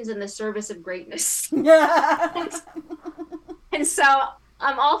imperfections in the service of greatness. Yeah. And so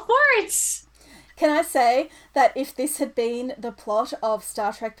I'm all for it. Can I say that if this had been the plot of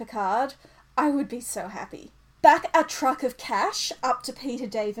Star Trek Picard, I would be so happy. Back a truck of cash up to Peter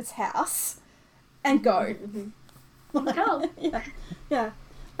David's house and go. Go. Yeah. Yeah.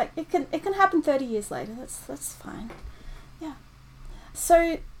 Like it can happen 30 years later. That's fine. Yeah.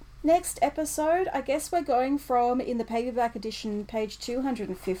 So next episode, I guess we're going from in the paperback edition page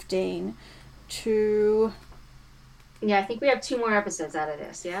 215 to Yeah, I think we have 2 more episodes out of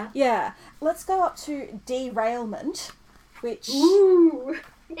this, yeah? yeah, let's go up to derailment, which Ooh.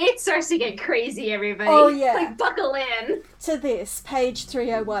 It starts to get crazy, everybody. Oh, yeah. Like buckle in. to this page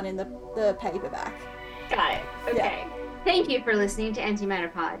 301 in the paperback. Got it. Okay. Yeah. Thank you for listening to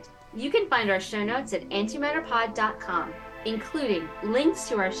Antimatter Pod. You can find our show notes at antimatterpod.com, including links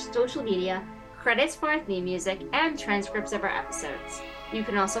to our social media, credits for our theme music, and transcripts of our episodes. You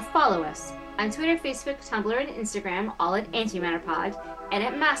can also follow us on Twitter, Facebook, Tumblr, and Instagram, all at AntimatterPod, and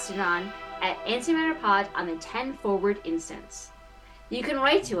at Mastodon at AntimatterPod on the 10 forward instance. You can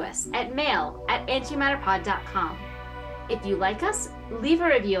write to us at mail@antimatterpod.com. If you like us, leave a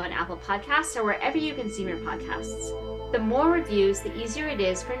review on Apple Podcasts or wherever you consume your podcasts. The more reviews, the easier it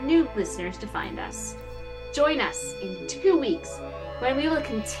is for new listeners to find us. Join us in 2 weeks when we will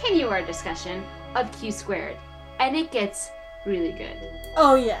continue our discussion of Q squared, and it gets really good.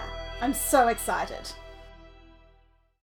 Oh yeah, I'm so excited.